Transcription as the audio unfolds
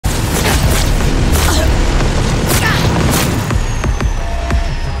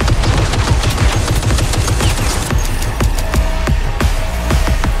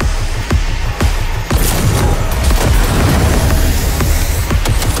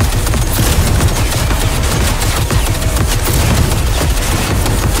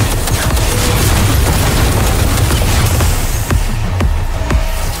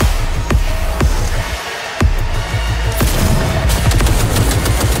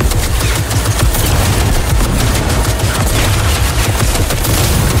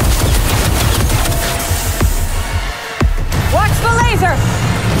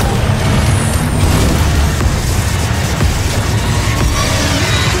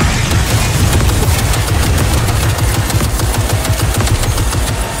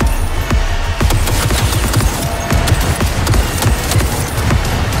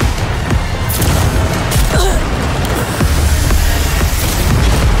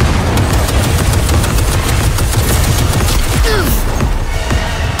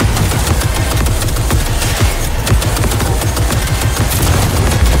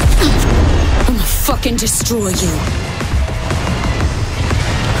destroy you.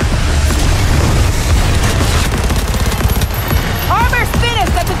 Armor's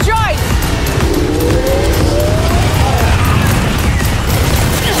thinnest at the joint!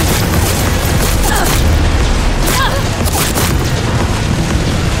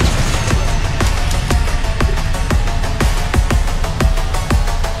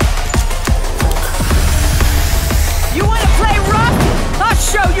 You wanna play rough? I'll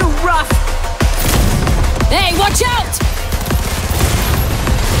show you rough! Hey, watch out!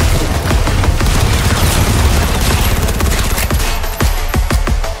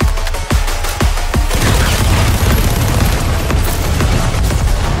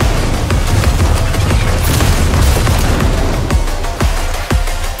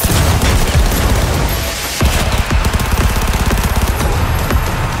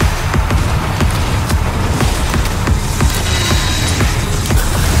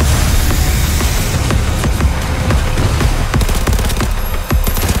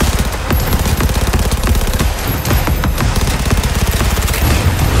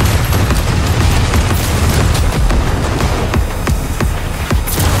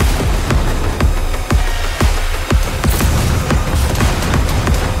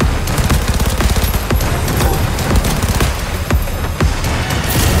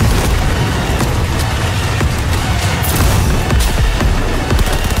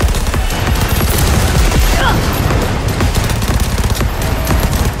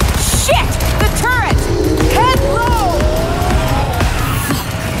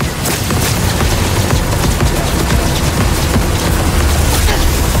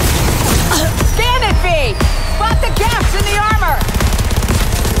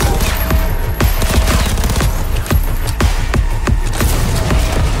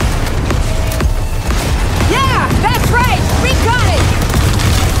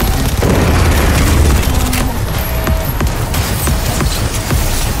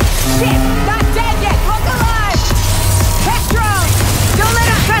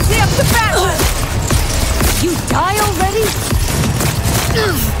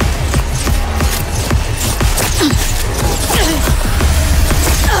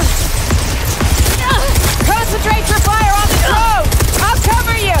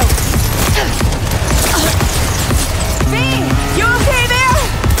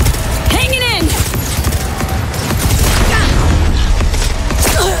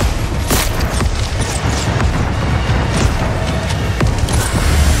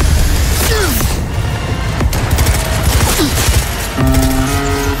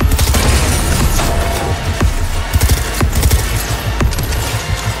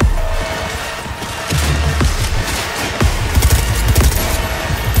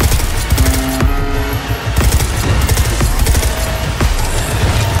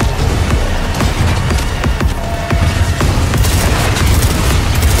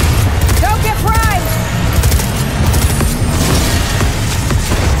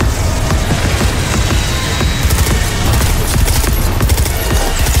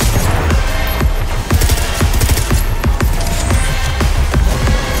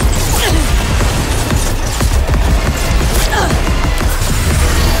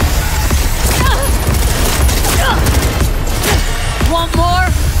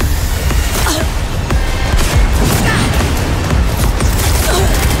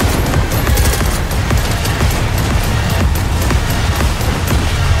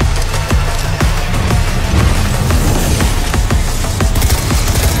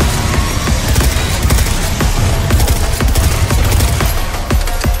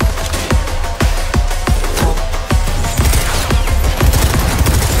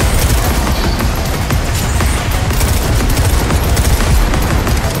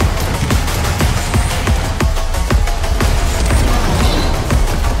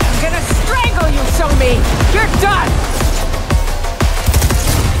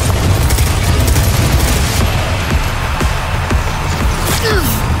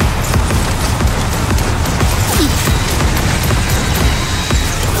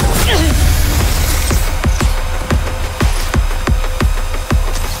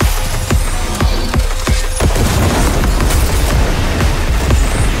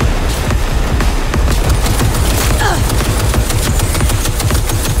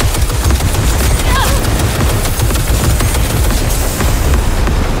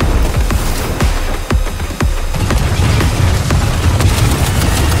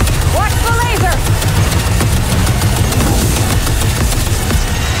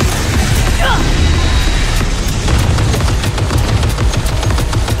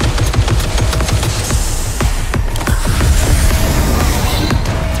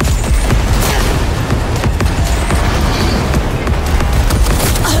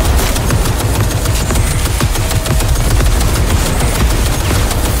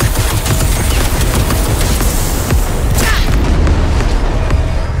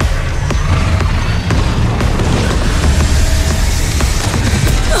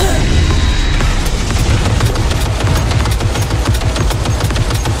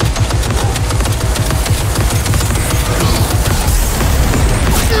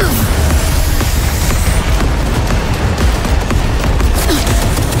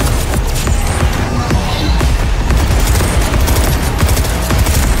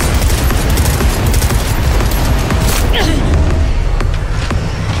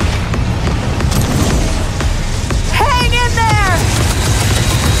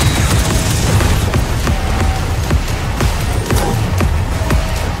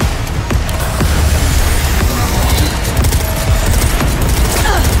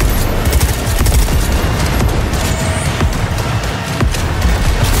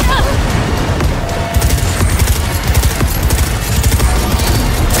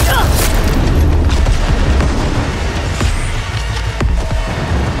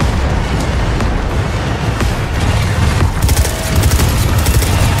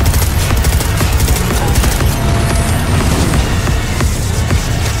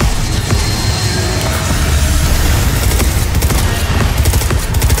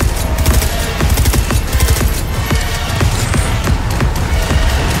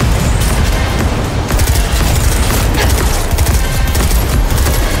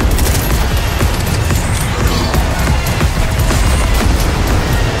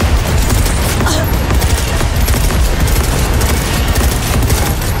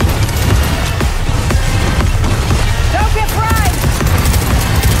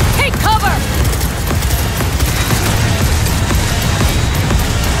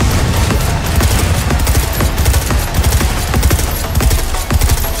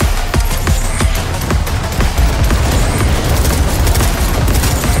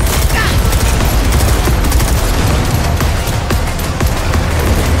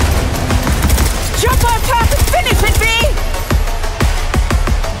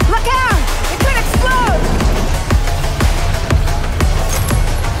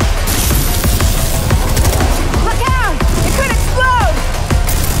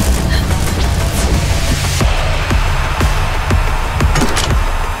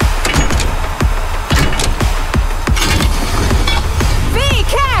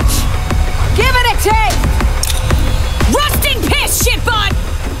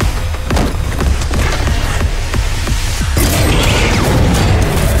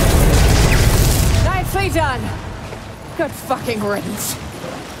 done. Good fucking riddance.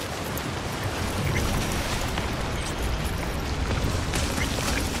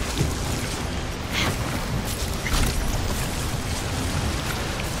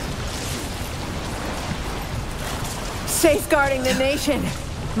 Safeguarding the nation.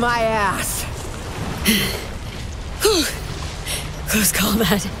 My ass. Close call,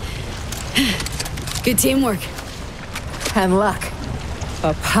 Matt. Good teamwork. And luck.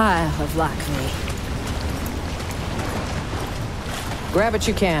 A pile of luck, me. Grab what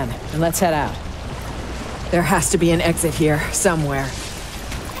you can, and let's head out. There has to be an exit here, somewhere.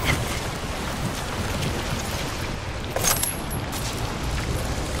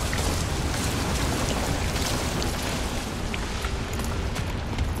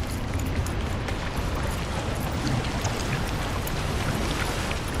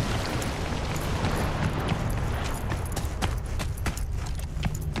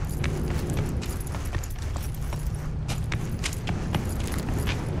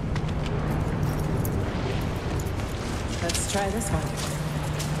 Let's try this one.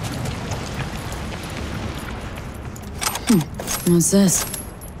 What's this?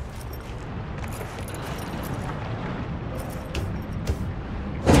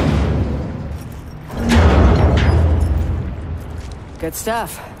 Good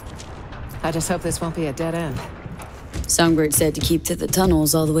stuff. I just hope this won't be a dead end. Songbird said to keep to the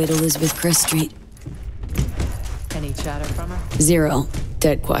tunnels all the way to Elizabeth Crest Street. Any chatter from her? 0.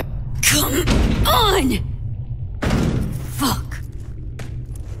 Dead quiet. Come on! Fuck.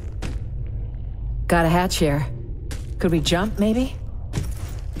 Got a hatch here. Could we jump, maybe?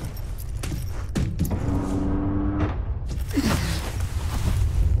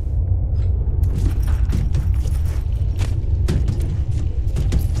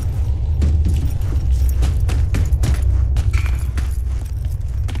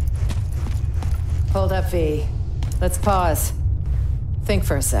 Hold up, V. Let's pause. Think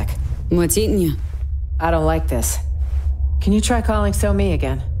for a sec. What's eating you? I don't like this. Can you try calling So Me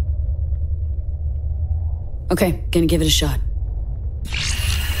again? Okay, gonna give it a shot.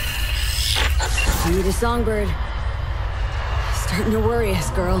 You the Songbird. Starting to worry us,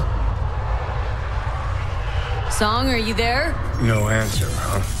 girl. Song, are you there? No answer,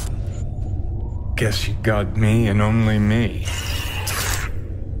 huh? Guess you got me and only me.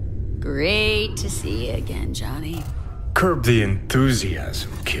 Great to see you again, Johnny. Curb the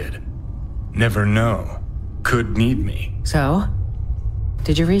enthusiasm, kid. Never know. Could need me. So?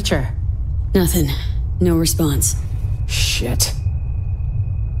 Did you reach her? Nothing. No response. Shit.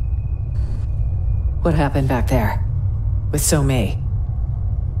 What happened back there? With So Me?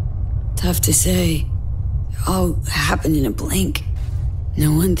 Tough to say. It all happened in a blink.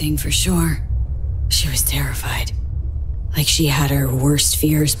 Know one thing for sure. She was terrified. Like she had her worst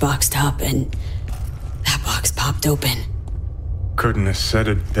fears boxed up and that box popped open. Couldn't have said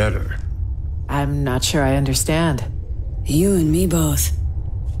it better. I'm not sure I understand. You and me both.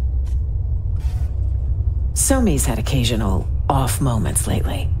 So Me's had occasional off moments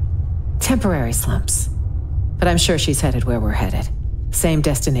lately. Temporary slumps. But I'm sure she's headed where we're headed. Same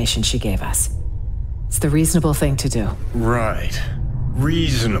destination she gave us. It's the reasonable thing to do. Right.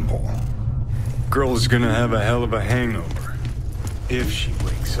 Reasonable. Girl's gonna have a hell of a hangover. If she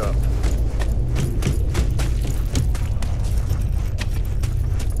wakes up.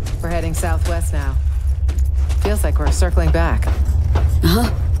 We're heading southwest now. Feels like we're circling back. Uh-huh.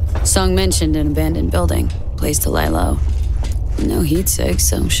 Song mentioned an abandoned building. Place to lie low. No heat sig,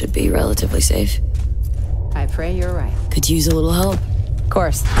 so should be relatively safe. I pray you're right. Could use a little help. Of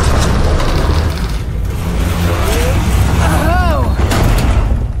course. Oh!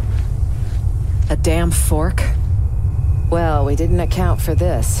 A damn fork? Well, we didn't account for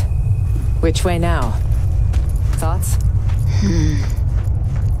this. Which way now? Thoughts?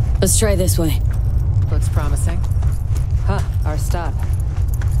 Let's try this way. Looks promising. Huh, our stop.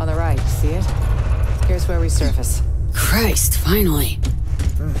 On the right, see it? Here's where we surface. Christ, finally.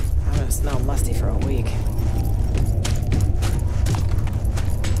 I'm gonna smell musty for a week.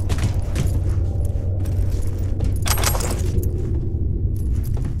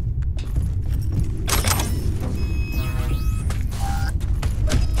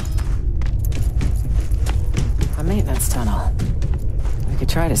 A maintenance tunnel. We could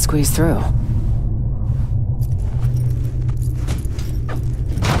try to squeeze through.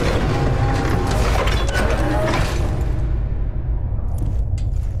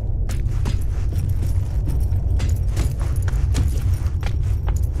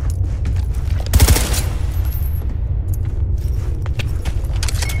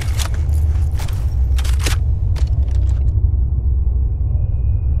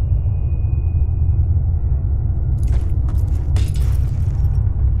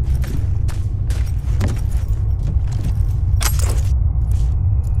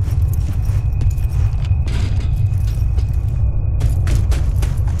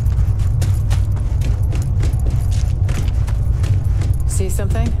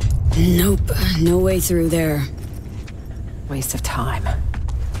 something? Nope, no way through there. Waste of time.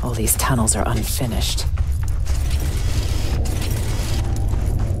 All these tunnels are unfinished.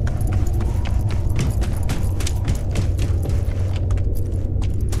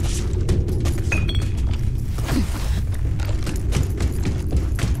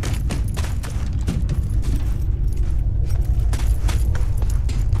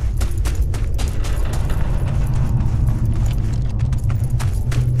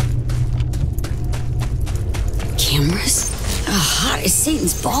 Cameras? Hot as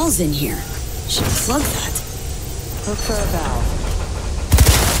Satan's balls in here. Should plug that. Look for a valve.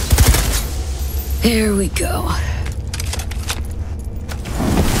 There we go.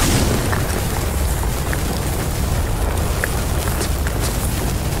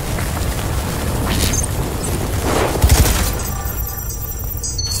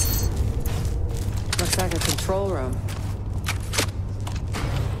 Looks like a control room.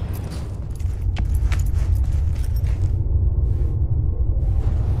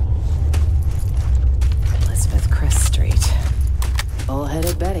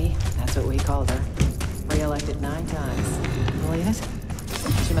 Bullheaded Betty, that's what we called her. Re-elected 9 times. Believe it?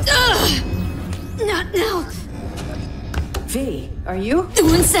 She must. Not now. V, are you?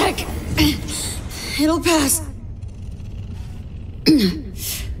 1 sec. It'll pass.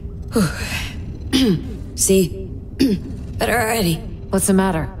 See? Better already. What's the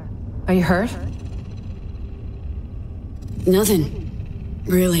matter? Are you hurt? Nothing.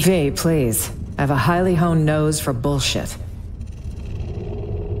 Really. V, please. I have a highly honed nose for bullshit.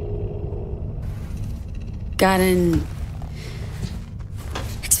 Got an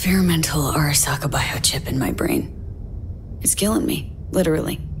experimental Arasaka biochip in my brain. It's killing me,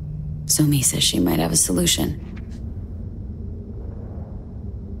 literally. Somi says she might have a solution.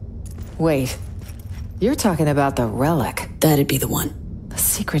 Wait. You're talking about the relic. That'd be the one. The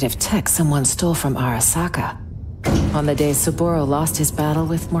secretive tech someone stole from Arasaka. On the day Saburo lost his battle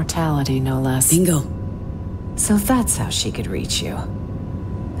with mortality, no less. Bingo. So that's how she could reach you.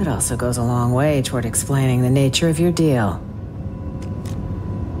 It also goes a long way toward explaining the nature of your deal.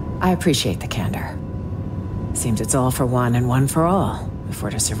 I appreciate the candor. Seems it's all for one and one for all, if we're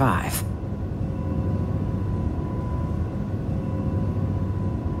to survive.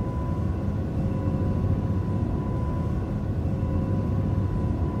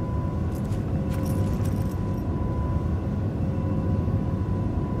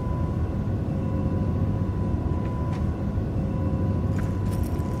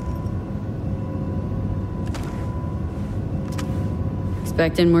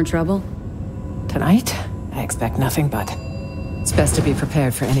 Expecting more trouble? Tonight, I expect nothing but. It's best to be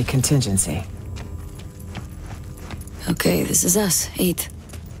prepared for any contingency. Okay, this is us, 8th.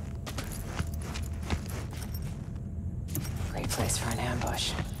 Great place for an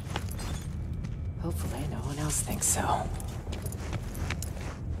ambush. Hopefully no one else thinks so.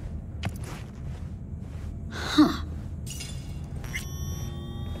 Huh.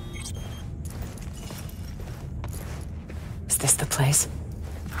 Is this the place?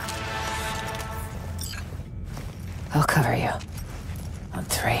 I'll cover you. On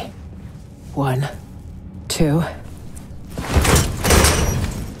 3. 1, 2.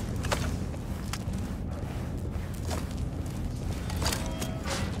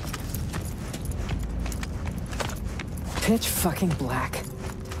 Pitch fucking black.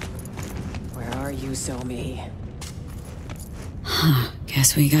 Where are you, Zomi? Huh.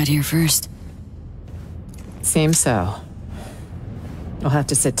 Guess we got here first. Seems so. I'll have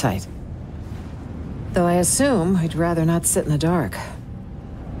to sit tight. Though I assume I'd rather not sit in the dark.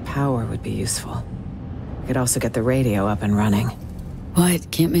 Power would be useful. We could also get the radio up and running.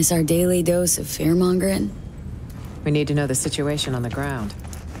 What? Can't miss our daily dose of fearmongering? We need to know the situation on the ground.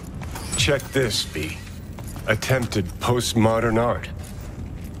 Check this, B. Attempted postmodern art.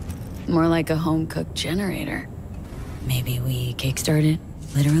 More like a home-cooked generator. Maybe we kickstart it,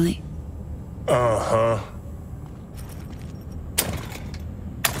 literally? Uh-huh.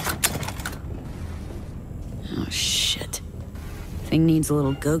 Oh, shit. Thing needs a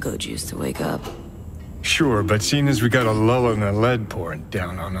little go-go juice to wake up. Sure, but seeing as we got a lull in the lead pouring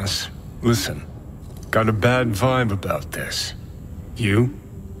down on us, listen, got a bad vibe about this. You?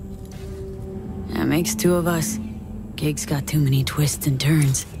 That makes 2 of us. Gig's got too many twists and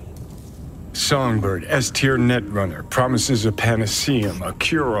turns. Songbird, S-tier netrunner, promises a panaceum, a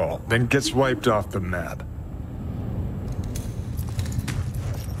cure-all, then gets wiped off the map.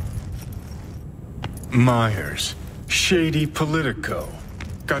 Myers, shady politico.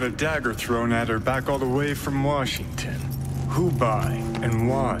 Got a dagger thrown at her back all the way from Washington. Who by and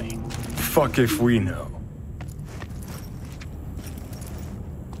why? Fuck if we know.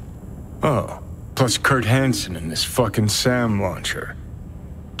 Oh, plus Kurt Hansen and this fucking SAM launcher.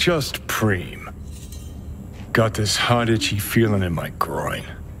 Just preem. Got this hot itchy feeling in my groin.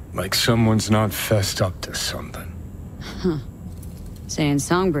 Like someone's not fessed up to something. Huh. Saying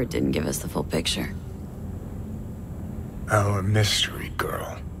Songbird didn't give us the full picture. Our mystery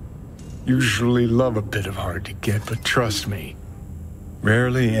girl. Usually love a bit of hard to get, but trust me,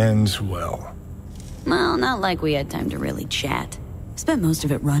 rarely ends well. Well, not like we had time to really chat. Spent most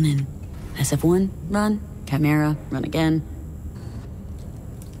of it running. SF1, run. Chimera, run again.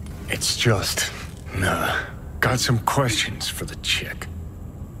 It's just... got some questions for the chick.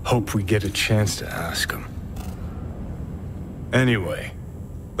 Hope we get a chance to ask them. Anyway,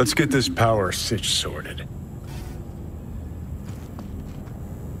 let's get this power sitch sorted.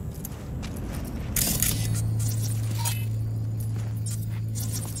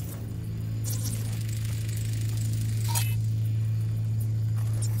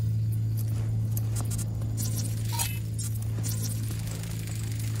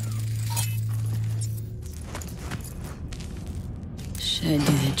 Should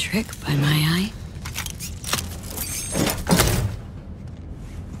do the trick by my eye.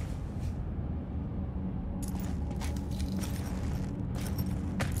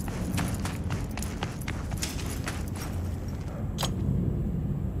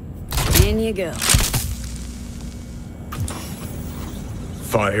 In you go.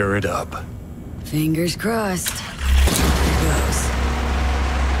 Fire it up. Fingers crossed. Here goes.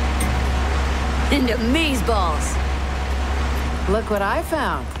 Into maze balls. Look what I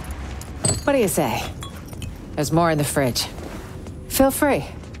found. What do you say? There's more in the fridge. Feel free.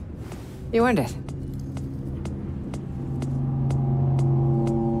 You earned it.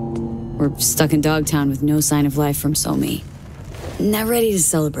 We're stuck in Dogtown with no sign of life from Somi. Not ready to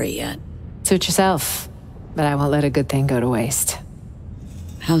celebrate yet. Suit yourself, but I won't let a good thing go to waste.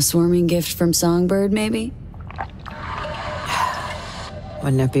 Housewarming gift from Songbird, maybe?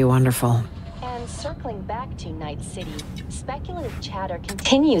 Wouldn't it be wonderful? And circling back to Night City, speculative chatter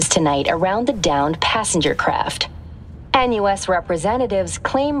continues tonight around the downed passenger craft. NUS representatives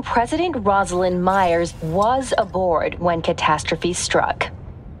claim President Rosalind Myers was aboard when catastrophe struck.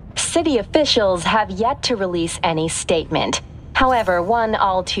 City officials have yet to release any statement. However, one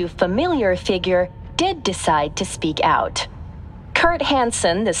all too familiar figure did decide to speak out. Kurt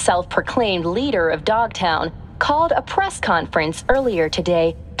Hansen, the self-proclaimed leader of Dogtown, called a press conference earlier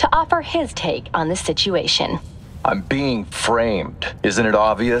today to offer his take on the situation. I'm being framed, isn't it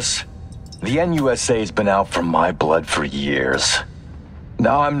obvious? The NUSA's been out for my blood for years.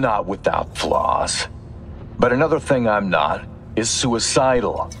 Now, I'm not without flaws. But another thing I'm not is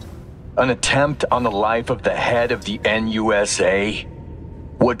suicidal. An attempt on the life of the head of the NUSA?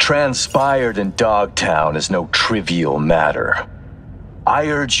 What transpired in Dogtown is no trivial matter. I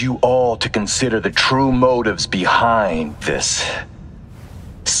urge you all to consider the true motives behind this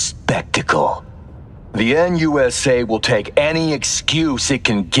spectacle. The NUSA will take any excuse it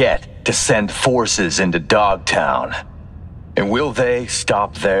can get to send forces into Dogtown. And will they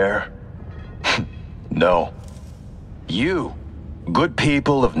stop there? No. You, good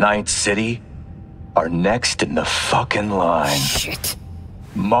people of Night City, are next in the fucking line. Shit.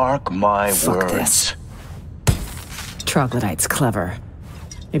 Mark my Fuck words. this. Troglodyte's clever.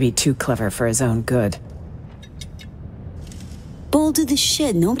 Maybe too clever for his own good. Bold to the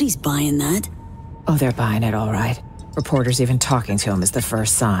shit, nobody's buying that. Oh, they're buying it all right. Reporters even talking to him is the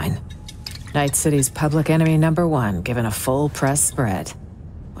first sign. Night City's public enemy #1, given a full press spread.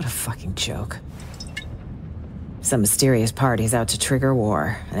 What a fucking joke. Some mysterious party's out to trigger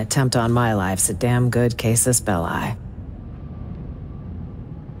war. An attempt on my life's a damn good casus belli.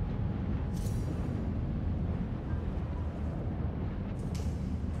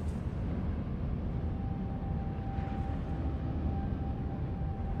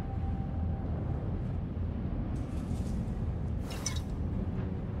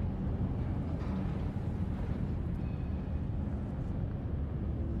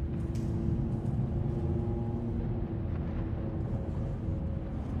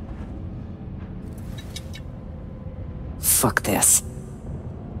 Fuck this.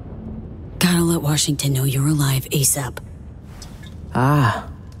 Gotta let Washington know you're alive ASAP. Ah,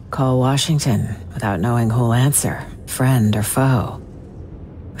 call Washington without knowing who'll answer, friend or foe.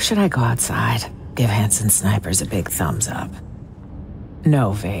 Or should I go outside? Give Hanson snipers a big thumbs up.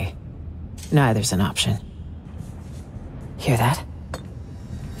 No, V. Neither's an option. Hear that?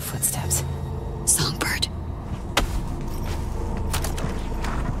 Footsteps. Songbird.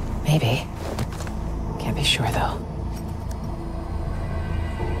 Maybe. Can't be sure, though.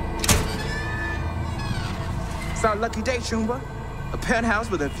 It's our lucky day, Shumba. A penthouse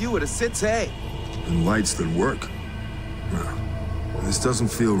with a view of the city. And lights that work. No, this doesn't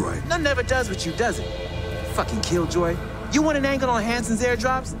feel right. None never does with you, does it? Fucking killjoy. You want an angle on Hansen's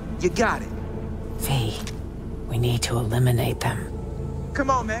airdrops? You got it. V, we need to eliminate them. Come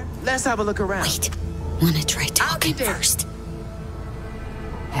on, man. Let's have a look around. Wait. Wanna try talking first?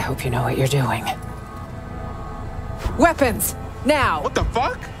 I hope you know what you're doing. Weapons! Now! What the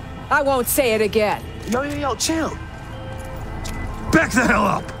fuck? I won't say it again. Yo, chill. Back the hell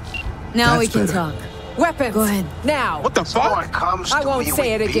up! Now we That's can better. talk. Weapons! Go ahead. Now! What the Someone fuck? comes I to won't me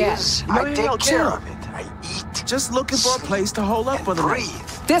say with it again. biz, Yo, I yo, take yo, care chill. of it. I eat, Just looking for a place to hole up and for the night.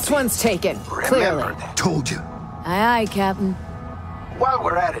 breathe. This one's taken, clearly. Remember that. Told you. Aye, aye, Captain. While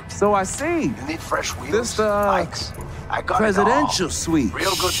we're at it, So I see. you need fresh wheels, This, bikes. I got Presidential it all. suite.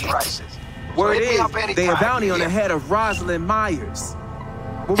 Real good prices. Word so hit me is, up anytime, they a bounty on yeah? the head of Rosalind Myers.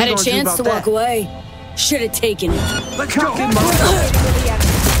 What we Had a gonna do chance about to that? walk away. Should have taken it. Let's go! Eliminate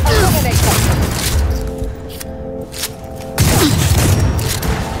them.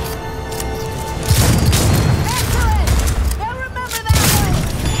 Excellent! Now remember that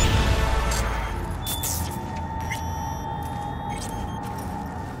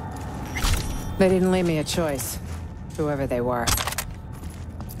one! They didn't leave me a choice, whoever they were.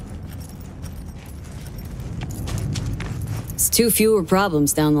 It's too fewer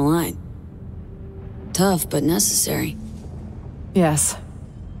problems down the line. Tough, but necessary. Yes.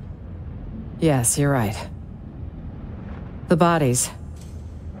 Yes, you're right. The bodies.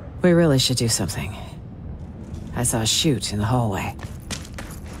 We really should do something. I saw a chute in the hallway.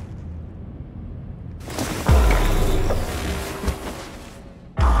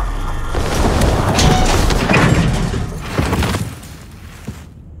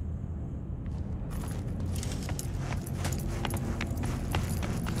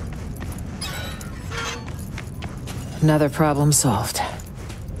 Another problem solved.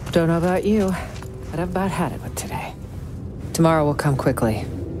 Don't know about you, but I've about had it with today. Tomorrow will come quickly.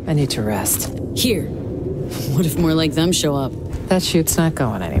 I need to rest. Here. What if more like them show up? That chute's not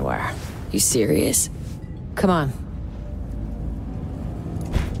going anywhere. You serious? Come on.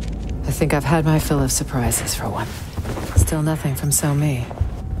 I think I've had my fill of surprises for one. Still nothing from So Mi.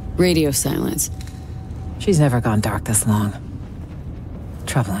 Radio silence. She's never gone dark this long.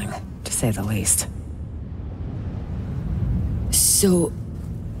 Troubling, to say the least. So,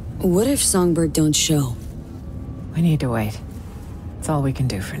 what if Songbird don't show? We need to wait. It's all we can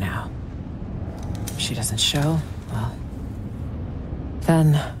do for now. If she doesn't show, well...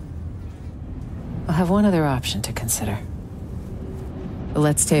 then... we'll have one other option to consider. But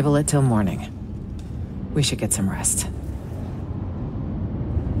let's table it till morning. We should get some rest.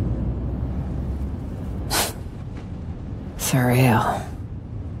 Surreal.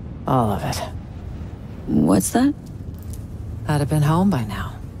 All of it. What's that? I'd have been home by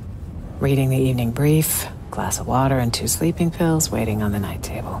now. Reading the evening brief, glass of water and 2 sleeping pills waiting on the night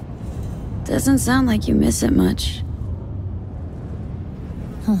table. Doesn't sound like you miss it much.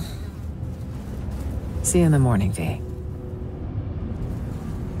 See you in the morning, V.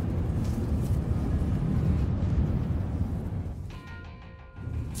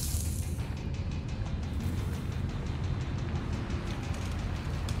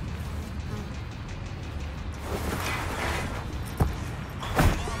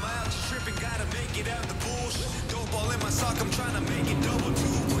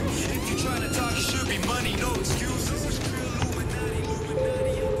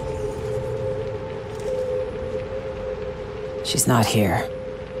 She's not here.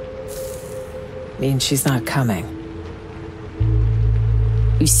 Means she's not coming.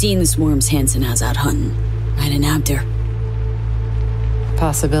 You've seen the swarms Hansen has out hunting. Might have nabbed her.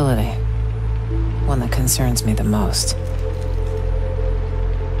 Possibility. One that concerns me the most.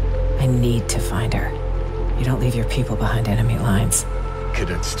 I need to find her. You don't leave your people behind enemy lines. Could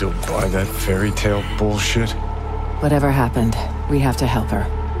it still buy that fairy tale bullshit? Whatever happened, we have to help her.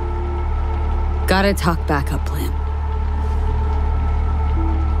 Gotta talk backup plan.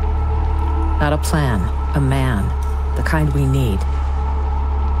 Not a plan, a man. The kind we need.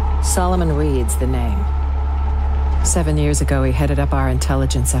 Solomon Reed's the name. 7 years ago, he headed up our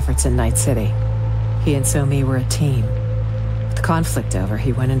intelligence efforts in Night City. He and So Mi were a team. With the conflict over,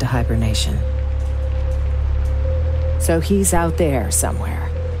 he went into hibernation. So he's out there somewhere.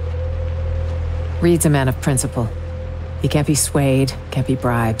 Reed's a man of principle. He can't be swayed, can't be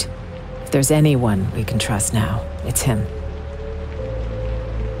bribed. If there's anyone we can trust now, it's him.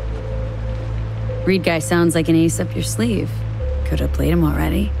 Reed guy sounds like an ace up your sleeve. Could have played him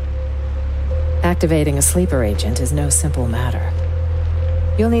already. Activating a sleeper agent is no simple matter.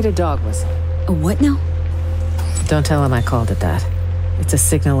 You'll need a dog whistle. A what now? Don't tell him I called it that. It's a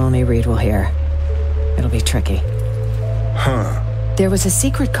signal only Reed will hear. It'll be tricky. Huh. There was a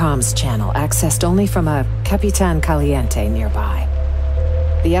secret comms channel accessed only from a Capitan Caliente nearby.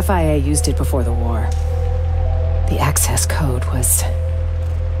 The FIA used it before the war. The access code was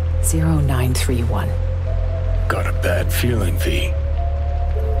 0931. Got a bad feeling, V.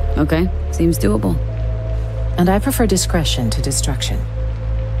 Okay, seems doable. And I prefer discretion to destruction.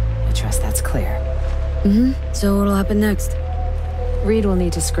 I trust that's clear. So what'll happen next? Reed will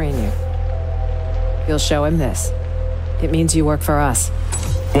need to screen you. You'll show him this. It means you work for us.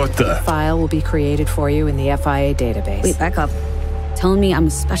 What the? File will be created for you in the FIA database. Wait, back up. Telling me I'm a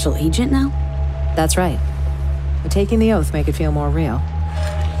special agent now? That's right. But taking the oath make it feel more real.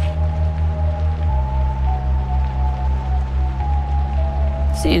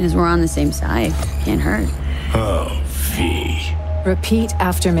 Seeing as we're on the same side, can't hurt. Oh, V. Repeat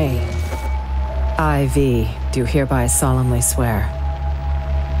after me. I, V, do hereby solemnly swear.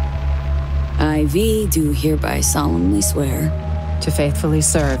 I, V, do hereby solemnly swear To faithfully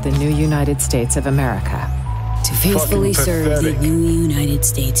serve the new United States of America. to faithfully Fucking serve the pathetic. new United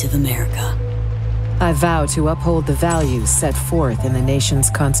States of America. I vow to uphold the values set forth in the nation's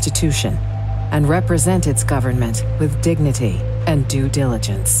Constitution and represent its government with dignity and due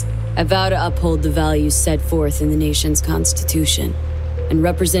diligence. I vow to uphold the values set forth in the nation's Constitution and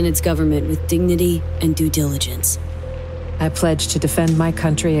represent its government with dignity and due diligence. I pledge to defend my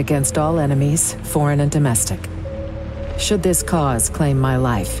country against all enemies, foreign and domestic. Should this cause claim my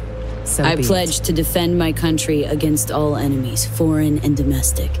life, so I be pledge it. to defend my country against all enemies, foreign and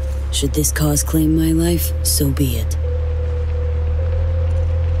domestic. Should this cause claim my life, so be it.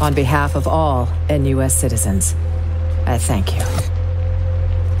 On behalf of all NUS citizens, I thank you.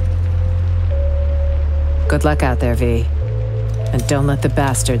 Good luck out there, V. And don't let the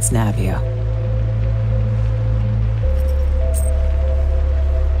bastards nab you.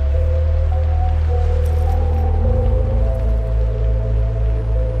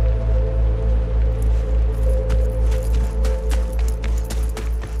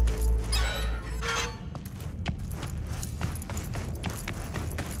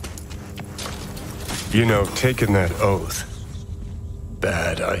 You know, taking that oath.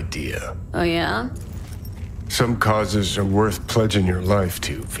 Bad idea. Oh yeah? Some causes are worth pledging your life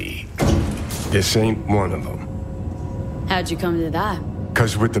to, V. This ain't one of them. How'd you come to that?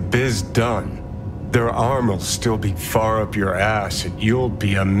 'Cause with the biz done, their arm will still be far up your ass and you'll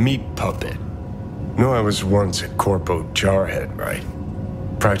be a meat puppet. No, I was once a corpo jarhead, right?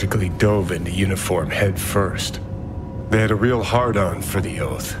 Practically dove into uniform head first. They had a real hard-on for the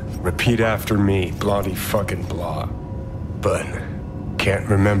oath. Repeat after me, bloody fucking blah. But can't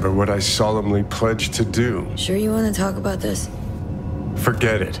remember what I solemnly pledged to do. Sure you want to talk about this?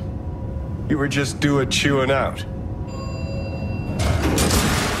 Forget it. You were just doing chewing out.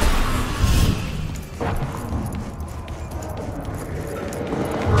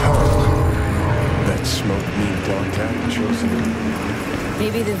 That smoke mean dog chosen.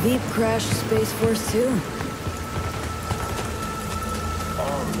 Maybe the Veep crashed Space Force too.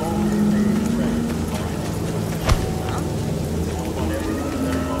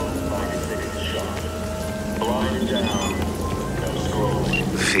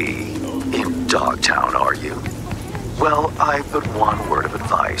 V, in Dogtown, are you? Well, I've but one word of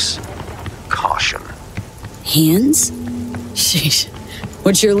advice. Caution. Hands? Sheesh.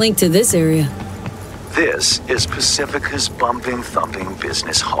 What's your link to this area? This is Pacifica's bumping, thumping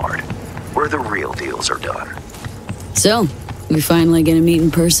business hard, where the real deals are done. So, we finally gonna meet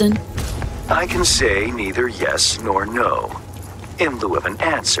in person? I can say neither yes nor no. In lieu of an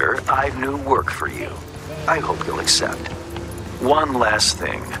answer, I've new work for you. I hope you'll accept. One last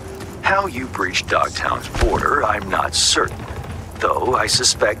thing. How you breached Dogtown's border, I'm not certain. Though I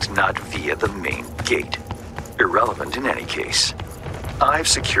suspect not via the main gate. Irrelevant in any case. I've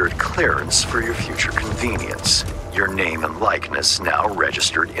secured clearance for your future convenience. Your name and likeness now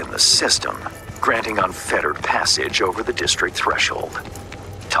registered in the system, granting unfettered passage over the district threshold.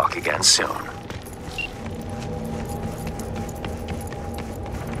 Talk again soon.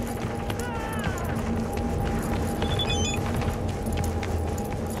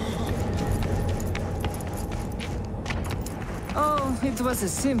 Oh, it was a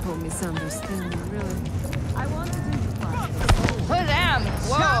simple misunderstanding, really. I wanted him to find Put down!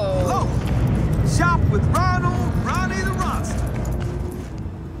 Shop Whoa! low. Shop with Ronnie the Ronster.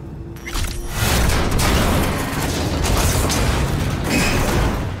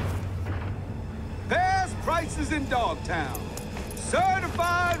 Best prices in Dogtown.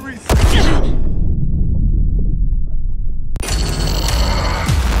 Certified receipt.